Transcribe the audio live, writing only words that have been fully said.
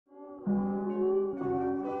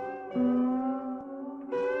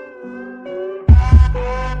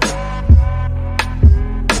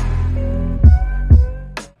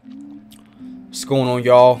going on,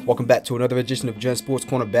 y'all? Welcome back to another edition of Gen Sports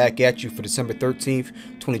Corner, back at you for December 13th,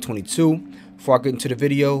 2022. Before I get into the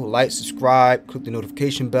video, like, subscribe, click the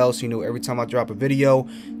notification bell so you know every time I drop a video.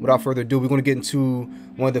 Without further ado, we're going to get into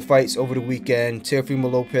one of the fights over the weekend,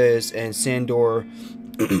 Teofimo Lopez and Sandor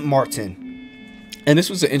Martin. And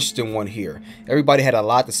this was an interesting one here. Everybody had a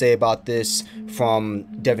lot to say about this, from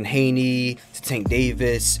Devin Haney to Tank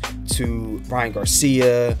Davis to Ryan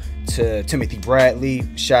Garcia to Timothy Bradley.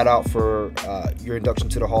 Shout out for your induction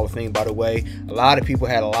to the Hall of Fame, by the way. A lot of people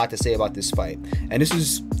had a lot to say about this fight, and this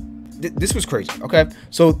was crazy. Okay,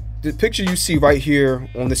 so the picture you see right here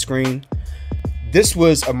on the screen, this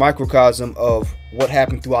was a microcosm of what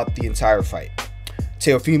happened throughout the entire fight.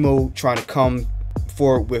 Teofimo trying to come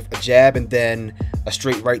forward with a jab and then a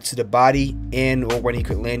straight right to the body, and or when he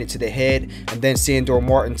could land it to the head, and then Sandor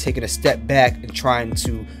Martin taking a step back and trying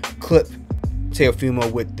to clip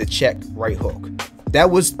Teofimo with the check right hook.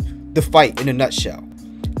 That was the fight in a nutshell.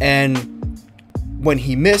 And when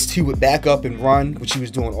he missed, he would back up and run, which he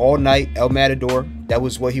was doing all night. El Matador, that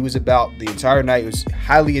was what he was about the entire night. It was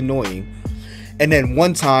highly annoying. And then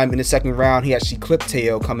one time in the second round, he actually clipped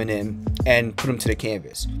Teo coming in and put him to the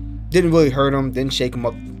canvas. Didn't really hurt him, didn't shake him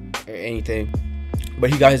up or anything, but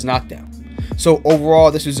he got his knockdown. So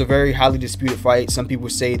overall, this was a very highly disputed fight. Some people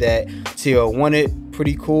say that Teo won it.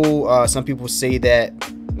 Pretty cool. Some people say that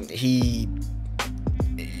he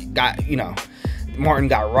got, Martin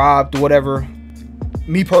got robbed or whatever.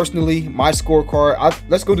 Me personally, my scorecard,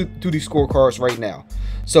 let's go through these scorecards right now.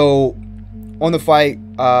 So on the fight,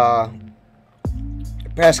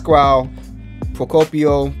 Pascual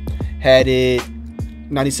Procopio had it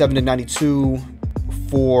 97-92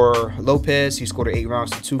 for Lopez. He scored 8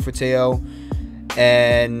 rounds to 2 for Teo.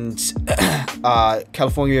 And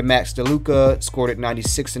California Max DeLuca scored it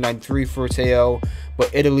 96-93 for Teo.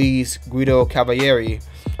 But Italy's Guido Cavalieri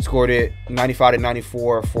scored it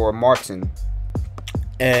 95-94 for Martin.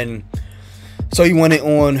 And so he won it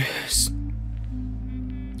on,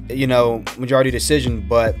 majority decision,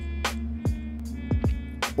 but,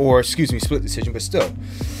 or excuse me, split decision, but still.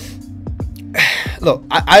 Look,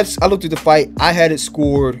 I looked at the fight. I had it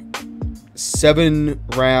scored 7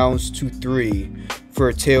 rounds to 3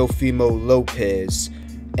 for Teofimo Lopez,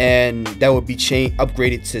 and that would be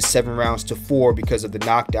upgraded to 7 rounds to 4 because of the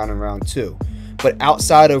knockdown in round 2. But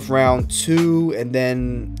outside of round 2, and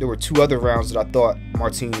then there were 2 other rounds that I thought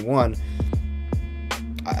Martin won,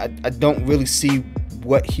 I don't really see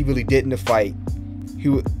what he really did in the fight. He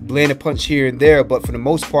would land a punch here and there, but for the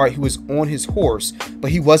most part, he was on his horse, but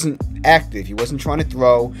he wasn't active. He wasn't trying to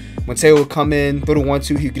throw. When Teo would come in, throw the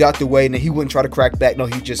 1-2, he'd get out the way, and then he wouldn't try to crack back. No,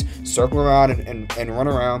 he'd just circle around and run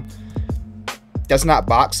around. That's not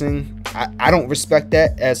boxing. I don't respect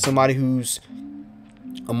that as somebody who's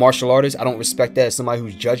a martial artist. I don't respect that as somebody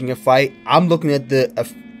who's judging a fight. I'm looking at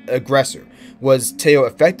the aggressor. Was Teo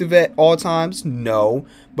effective at all times? No.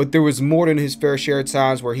 But there was more than his fair share of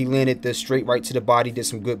times where he landed the straight right to the body, did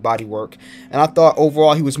some good body work. And I thought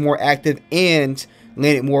overall he was more active and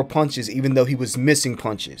landed more punches, even though he was missing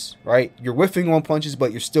punches, right? You're whiffing on punches,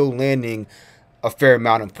 but you're still landing a fair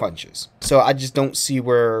amount of punches. So I just don't see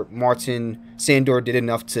where Sandor did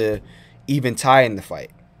enough to even tie in the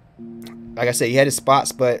fight. Like I said, he had his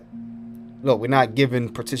spots, but look, we're not giving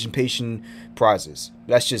participation prizes.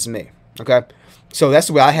 That's just me. Okay, so that's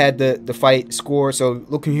the way I had the fight score. So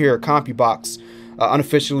looking here at CompuBox,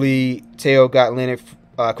 unofficially, Teo got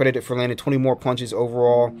credited for landing 20 more punches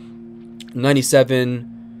overall,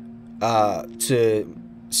 97 to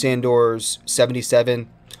Sandor's 77.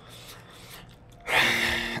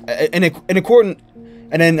 And then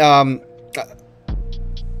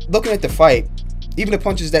looking at the fight, even the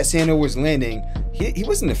punches that Sandor was landing, he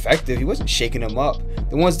wasn't effective. He wasn't shaking them up.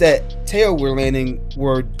 The ones that Teo were landing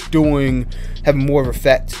were having more of an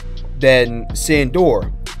effect than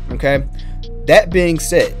Sandor. Okay. That being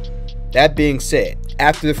said,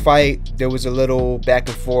 after the fight, there was a little back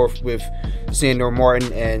and forth with Sandor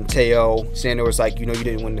Martin and Teo. Sandor was like, you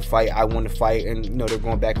didn't win the fight. I won the fight. And, they're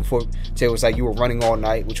going back and forth. Teo was like, you were running all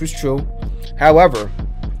night, which was true. However,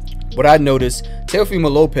 what I noticed,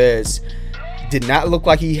 Teofimo Lopez did not look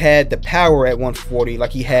like he had the power at 140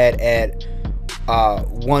 like he had at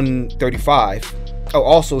 135. Oh,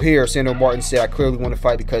 also here, Sandor Martin said, I clearly won the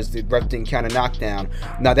fight because the ref didn't count a knockdown.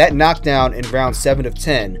 Now, that knockdown in round 7 of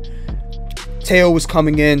 10, Teo was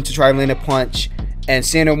coming in to try and land a punch, and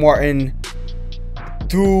Sandor Martin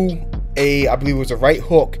threw I believe it was a right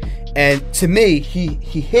hook, and to me, he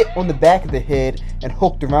hit on the back of the head and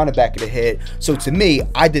hooked around the back of the head. So to me,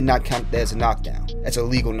 I did not count that as a knockdown. That's a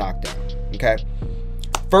legal knockdown. Okay.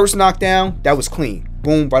 First knockdown, that was clean.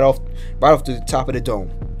 Boom, right off the top of the dome.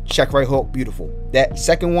 check right hook, beautiful. That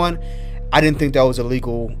second one, I didn't think that was a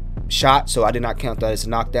legal shot, so I did not count that as a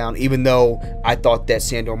knockdown, even though I thought that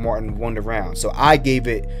Sandor Martin won the round. So I gave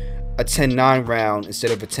it a 10-9 round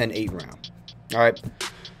instead of a 10-8 round. All right.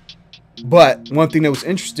 But one thing that was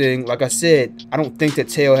interesting, like I said, I don't think that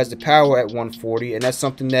Teo has the power at 140, and that's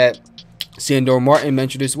something that Sandor Martin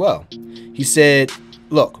mentioned as well. He said,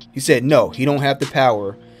 look, he said, no, he don't have the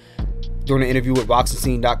power. During an interview with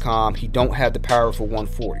boxingnews.com, he don't have the power for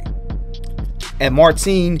 140. And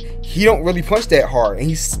Martin, he don't really punch that hard, and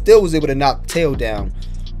he still was able to knock Teo down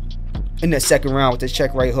in that second round with his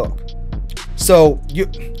check right hook. So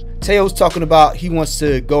Teo's talking about he wants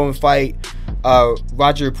to go and fight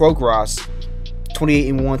Roger Prograis,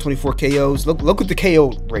 28-1, 24 KOs. Look at the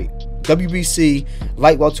KO rate. WBC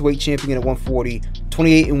light welterweight champion at 140,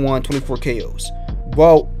 28-1, 24 KOs.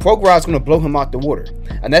 Well, Prograis is going to blow him out the water,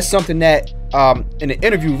 and that's something that in an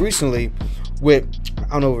interview recently with,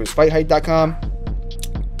 I don't know, it was FightHype.com,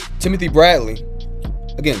 Timothy Bradley,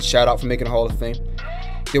 again, shout out for making the Hall of Fame.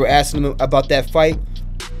 They were asking him about that fight,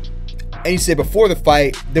 and he said before the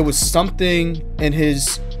fight there was something in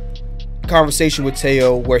his conversation with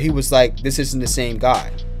Teo where he was like, this isn't the same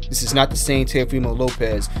guy. This is not the same Teofimo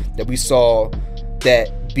Lopez that we saw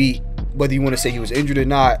that beat, whether you want to say he was injured or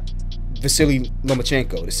not, Vasily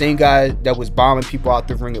Lomachenko. The same guy that was bombing people out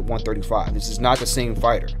the ring at 135. This is not the same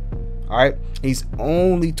fighter. All right? He's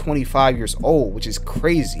only 25 years old, which is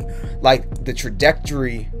crazy. Like, the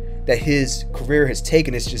trajectory that his career has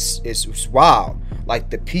taken is just, it's wild.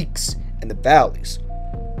 Like, the peaks and the valleys.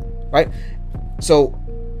 Right? So,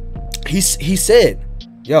 he said,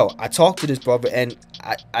 yo, I talked to this brother, and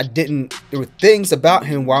I didn't, there were things about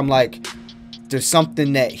him where I'm like, there's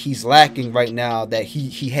something that he's lacking right now that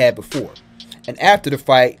he had before. And after the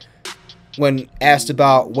fight, when asked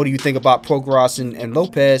about what do you think about Prograis and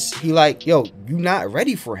Lopez, he like, yo, you not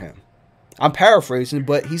ready for him. I'm paraphrasing,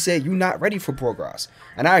 but he said you not ready for Prograis.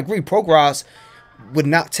 And I agree, Prograis would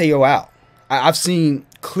knock Teo out. I've seen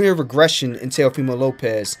clear regression in Teofimo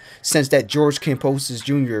Lopez since that George Kambosos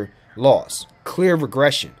Jr. loss. Clear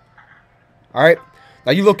regression. All right.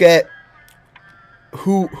 Now you look at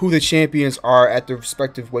who the champions are at their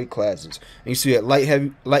respective weight classes, and you see at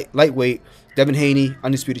lightweight, Devin Haney,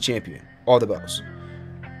 undisputed champion, all the belts.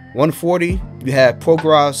 140, you have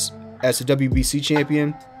Prograis as the WBC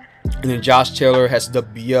champion, and then Josh Taylor has the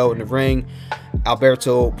WBO in the ring.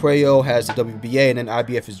 Alberto Puello has the WBA, and then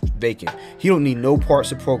IBF is vacant. He don't need no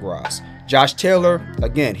parts of Prograis. Josh Taylor,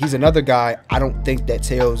 again, he's another guy I don't think that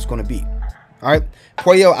Teo's going to beat. All right,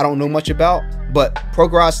 Puello, I don't know much about, but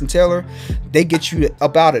Prograis and Taylor, they get you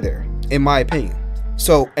up out of there, in my opinion.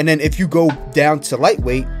 So, and then if you go down to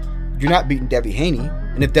lightweight, you're not beating Devin Haney.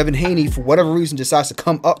 And if Devin Haney, for whatever reason, decides to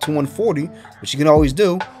come up to 140, which you can always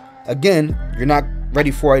do, again, you're not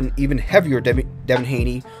ready for an even heavier Devin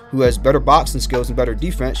Haney, who has better boxing skills and better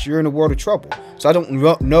defense. You're in a world of trouble. So I don't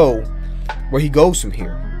know where he goes from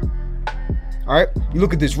here. All right, you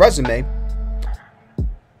look at this resume.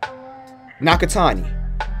 Nakatani,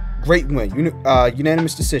 great win,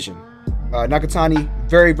 unanimous decision. Nakatani,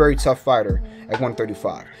 very, very tough fighter at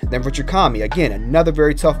 135. Then Richard Kami, again, another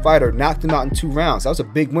very tough fighter, knocked him out in 2 rounds. That was a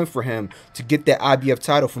big win for him to get that IBF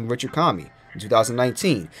title from Richard Kami in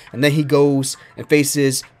 2019. And then he goes and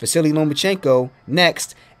faces Vasily Lomachenko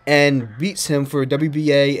next and beats him for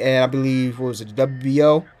WBA and I believe, what was it, the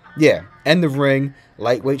WBO? Yeah, and the ring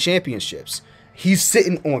lightweight championships. He's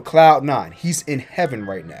sitting on cloud 9. He's in heaven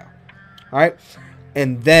right now. All right,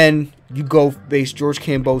 and then you go face George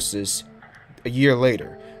Kambosos a year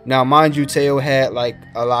later. Now, mind you, Teo had like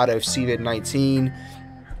a lot of COVID-19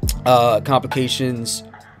 complications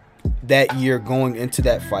that year going into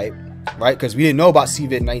that fight, right? Because we didn't know about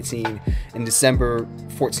COVID-19 in December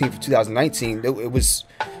 14th of 2019. It was,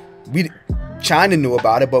 China knew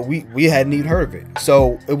about it, but we hadn't even heard of it.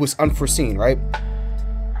 So it was unforeseen, right?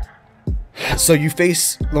 So you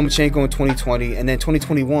face Lomachenko in 2020, and then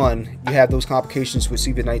 2021, you have those complications with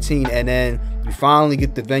COVID-19, and then you finally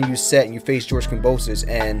get the venue set, and you face George Kambosos,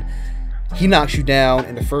 and he knocks you down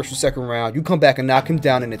in the first or second round. You come back and knock him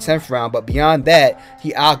down in the 10th round, but beyond that,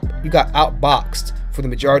 you got outboxed for the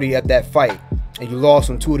majority of that fight, and you lost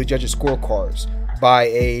on 2 of the judges' scorecards by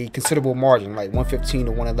a considerable margin, like 115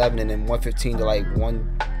 to 111, and then 115 to like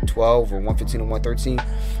 112 or 115 to 113.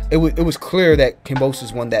 It was clear that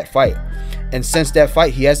Kambosos won that fight, and since that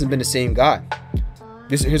fight, he hasn't been the same guy.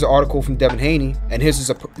 Here's an article from Devin Haney, and this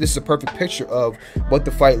is a perfect picture of what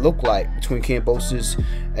the fight looked like between Kambosos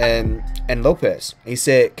and Lopez. And he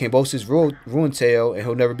said Kambosos ruined Teo, and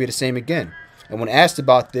he'll never be the same again. And when asked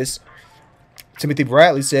about this, Timothy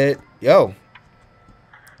Bradley said, "Yo,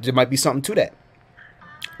 there might be something to that."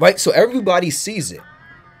 right? So everybody sees it.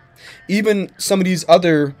 Even some of these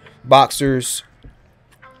other boxers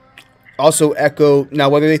also echo. Now,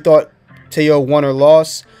 whether they thought Teo won or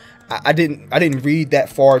lost, I didn't read that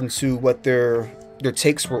far into what their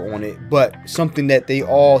takes were on it. But something that they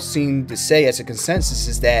all seem to say as a consensus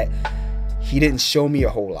is that he didn't show me a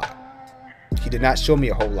whole lot. He did not show me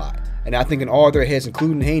a whole lot. And I think in all their heads,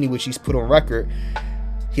 including Haney, which he's put on record,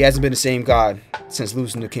 he hasn't been the same guy since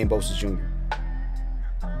losing to Kambosos Jr.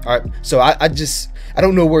 All right, so I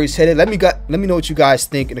don't know where he's headed. Let me know what you guys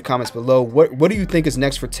think in the comments below. What do you think is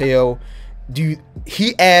next for Teo?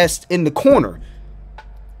 He asked in the corner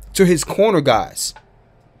to his corner guys.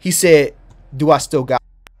 He said, "Do I still got?"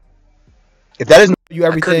 If that doesn't tell you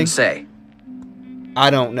everything, I couldn't say. I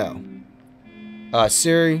don't know.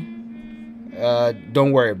 Siri,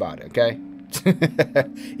 don't worry about it, okay?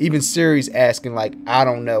 Even Siri's asking, like, I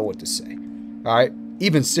don't know what to say. All right,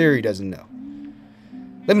 even Siri doesn't know.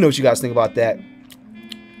 Let me know what you guys think about that.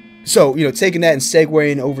 So, taking that and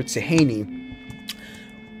segueing over to Haney,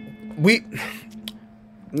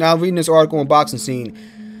 now reading this article on Boxing Scene,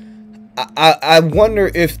 I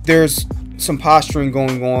wonder if there's some posturing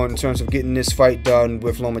going on in terms of getting this fight done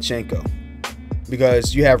with Lomachenko,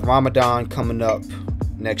 because you have Ramadan coming up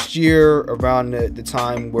next year around the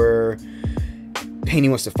time where Haney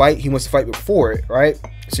wants to fight. He wants to fight before it, right?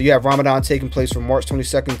 So you have Ramadan taking place from March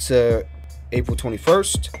 22nd to April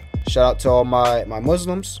 21st. Shout out to all my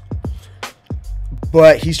Muslims.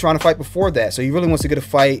 But he's trying to fight before that. So he really wants to get a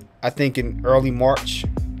fight, I think, in early March,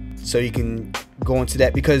 so he can go into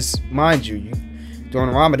that. Because, mind you, during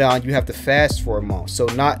Ramadan, you have to fast for a month. So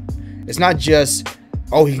it's not just,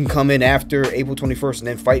 oh, he can come in after April 21st and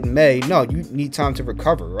then fight in May. No, you need time to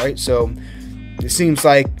recover, right? So it seems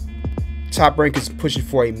like Top Rank is pushing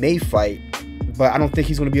for a May fight, but I don't think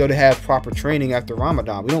he's going to be able to have proper training after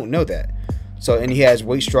Ramadan. We don't know that. So, and he has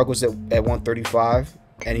weight struggles at 135,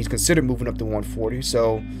 and he's considered moving up to 140.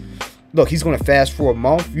 So, look, he's going to fast for a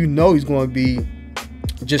month. He's going to be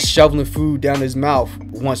just shoveling food down his mouth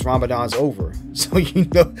once Ramadan's over. So,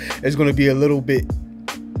 it's going to be a little bit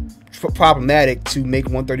problematic to make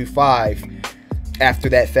 135 after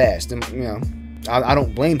that fast. And, I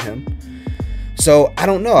don't blame him. So, I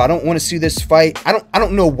don't know. I don't want to see this fight. I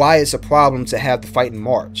don't know why it's a problem to have the fight in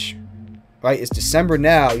March. Right, it's December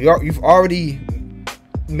now. You've already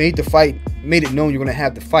made it known you're going to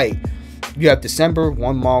have the fight. You have December,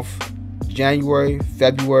 1 month, January,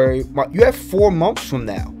 February, March. You have 4 months from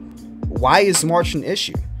now. Why is March an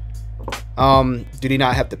issue? Do they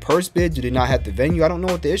not have the purse bid? Do they not have the venue? I don't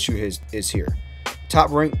know what the issue is here. Top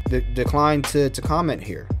Rank declined to comment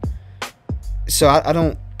here. So I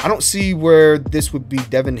don't see where this would be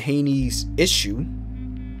Devin Haney's issue.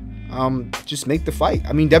 Just make the fight.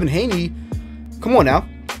 I mean, Devin Haney, come on now.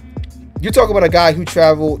 You're talking about a guy who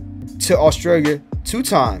traveled to Australia 2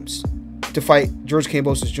 times to fight George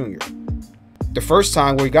Kambosos Jr. The first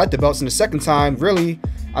time where he got the belts, and the second time, really,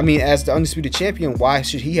 I mean, as the undisputed champion, why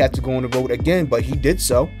should he have to go on the road again? But he did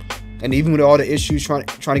so. And even with all the issues trying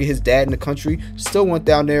to get his dad in the country, still went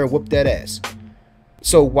down there and whooped that ass.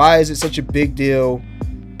 So why is it such a big deal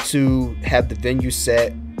to have the venue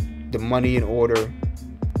set, the money in order,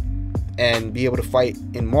 and be able to fight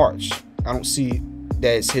in March? I don't see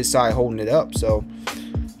that it's his side holding it up. So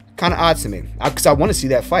kind of odd to me, because I want to see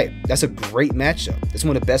that fight. That's a great matchup. It's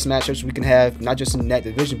one of the best matchups we can have, not just in that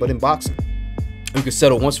division, but in boxing. We can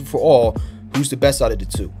settle once and for all who's the best out of the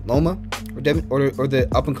two, Loma or Devin, or the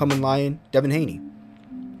up and coming lion Devin Haney,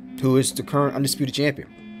 who is the current undisputed champion.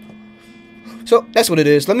 So that's what it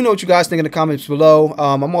is. Let me know what you guys think in the comments below.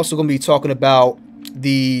 I'm also going to be talking about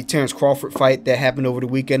the Terrence Crawford fight that happened over the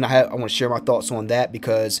weekend. I want to share my thoughts on that,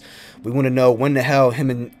 because we want to know when the hell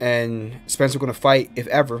him and Spencer are going to fight, if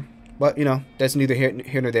ever. But, that's neither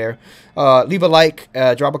here nor there. Leave a like,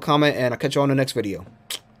 drop a comment, and I'll catch you on the next video.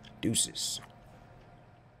 Deuces.